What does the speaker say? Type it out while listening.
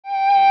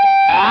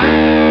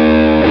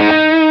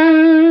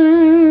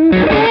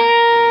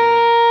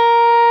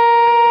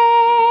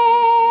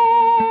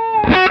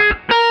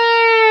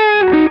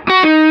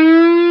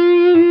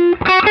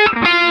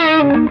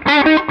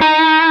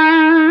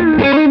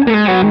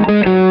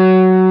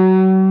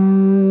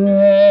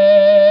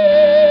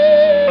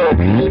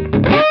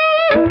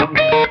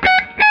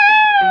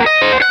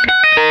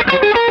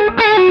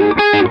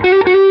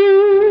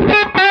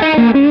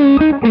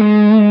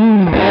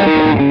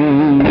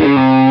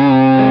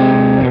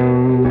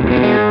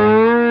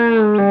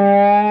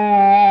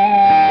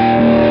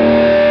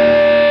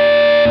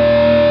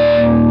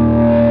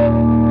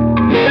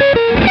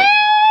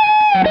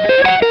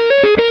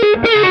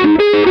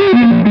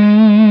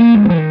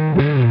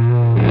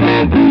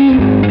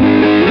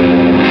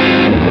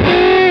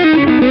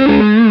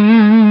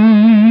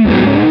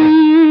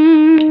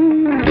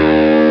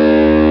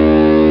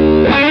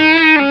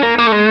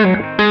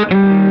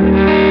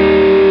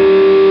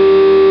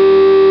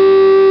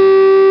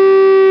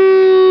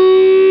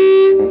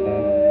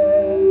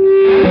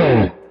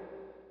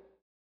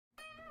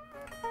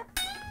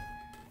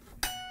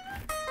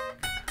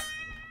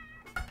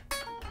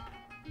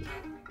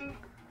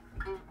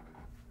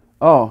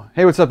Oh,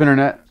 hey, what's up,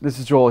 Internet? This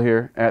is Joel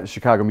here at the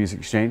Chicago Music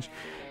Exchange.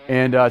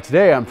 And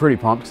today I'm pretty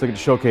pumped because I get to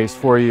showcase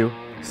for you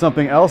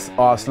something else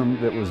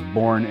awesome that was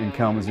born in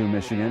Kalamazoo,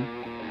 Michigan.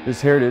 This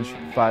Heritage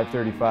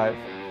 535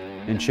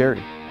 in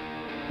Cherry.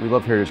 We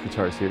love Heritage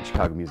guitars here at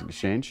Chicago Music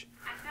Exchange.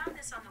 I found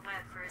this on the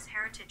web for his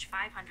Heritage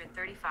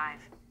 535.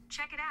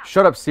 Check it out.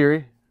 Shut up,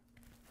 Siri.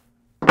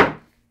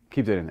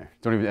 Keep that in there.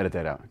 Don't even edit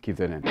that out. Keep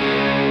that in.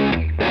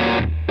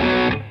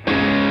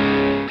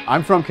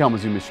 I'm from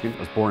Kalamazoo, Michigan. I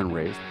was born and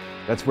raised.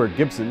 That's where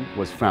Gibson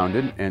was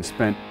founded and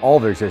spent all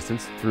their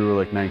existence through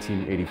like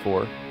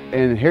 1984.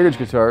 And Heritage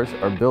guitars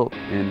are built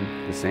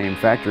in the same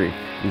factory,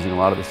 using a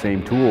lot of the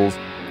same tools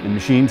and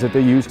machines that they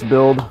used to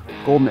build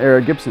Golden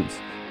Era Gibsons.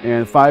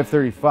 And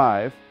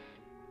 535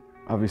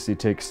 obviously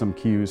takes some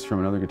cues from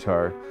another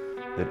guitar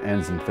that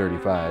ends in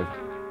 35.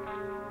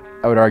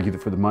 I would argue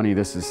that for the money,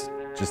 this is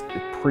just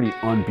pretty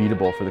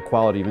unbeatable for the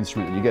quality of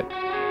instrument that you get.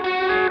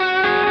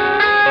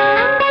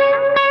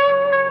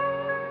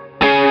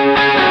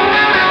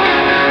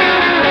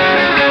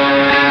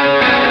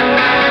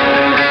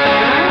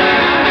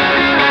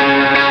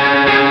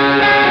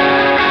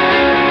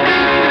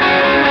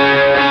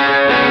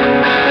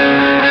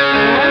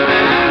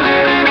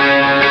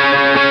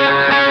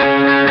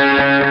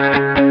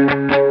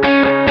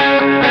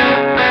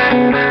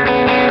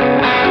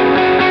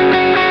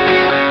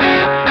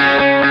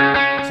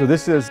 So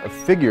this is a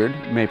figured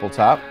maple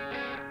top,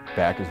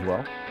 back as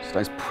well. It's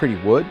nice pretty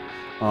wood.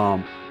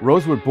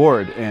 Rosewood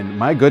board, and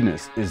my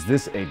goodness, is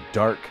this a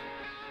dark,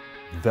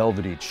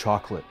 velvety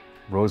chocolate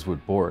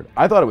rosewood board.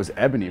 I thought it was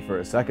ebony for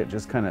a second,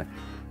 just kind of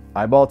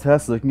eyeball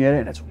test looking at it,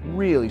 and it's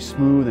really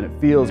smooth and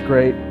it feels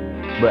great.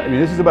 But I mean,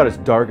 this is about as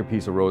dark a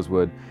piece of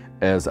rosewood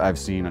as I've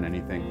seen on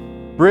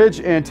anything.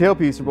 Bridge and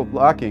tailpiece are both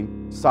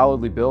locking,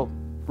 solidly built,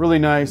 really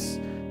nice,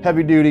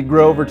 heavy duty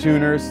Grover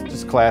tuners,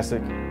 just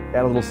classic.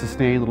 Add a little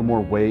sustain, a little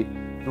more weight.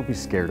 Don't be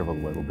scared of a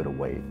little bit of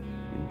weight.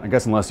 I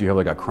guess unless you have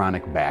like a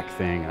chronic back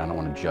thing, I don't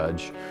want to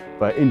judge.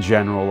 But in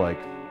general, like,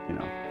 you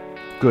know,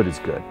 good is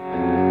good.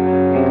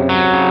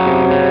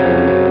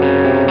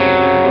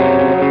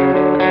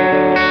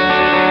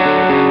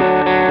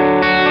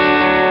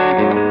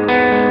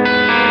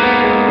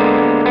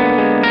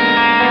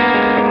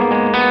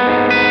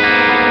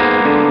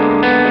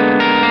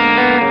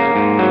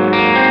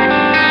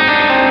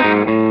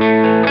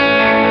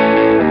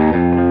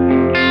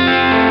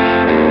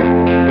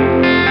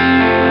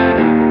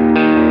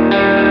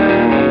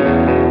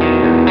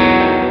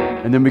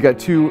 And then we got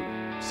two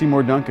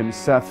Seymour Duncan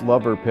Seth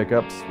Lover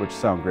pickups, which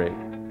sound great.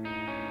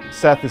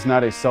 Seth is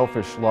not a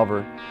selfish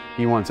lover.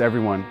 He wants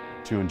everyone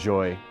to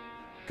enjoy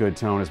good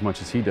tone as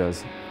much as he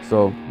does.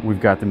 So we've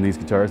got them these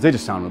guitars. They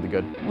just sound really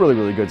good. Really,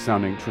 really good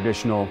sounding,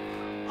 traditional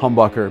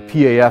humbucker,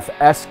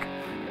 PAF-esque.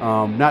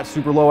 Not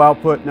super low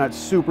output, not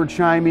super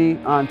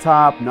chimey on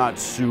top, not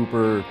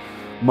super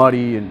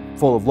muddy and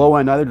full of low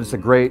end either. Just a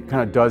great,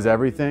 kind of does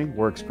everything.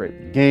 Works great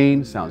with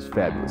gain, sounds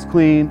fabulous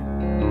clean.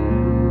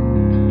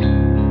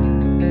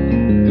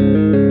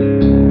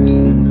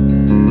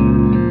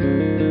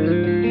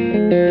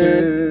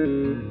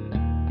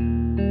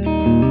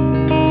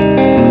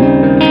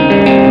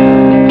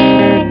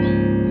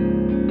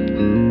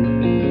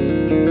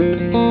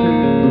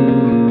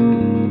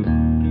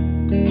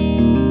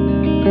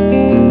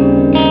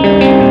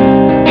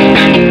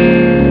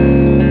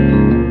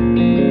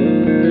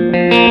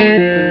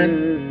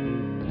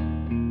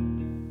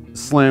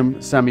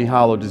 Slim,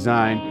 semi-hollow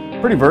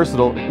design, pretty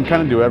versatile. You can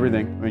kind of do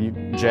everything. I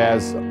mean,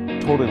 jazz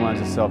totally lends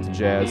itself to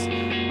jazz.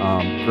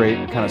 Great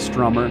kind of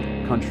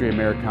strummer, country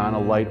Americana,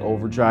 light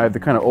overdrive, the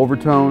kind of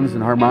overtones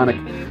and harmonic,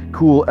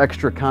 cool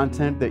extra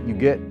content that you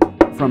get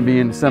from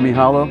being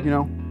semi-hollow, you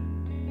know.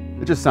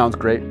 It just sounds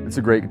great. It's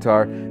a great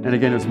guitar. And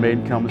again, it's made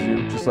in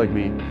Kalamazoo, just like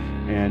me.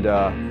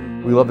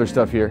 And we love their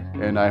stuff here.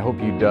 And I hope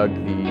you dug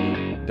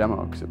the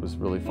demo because it was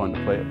really fun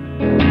to play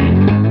it.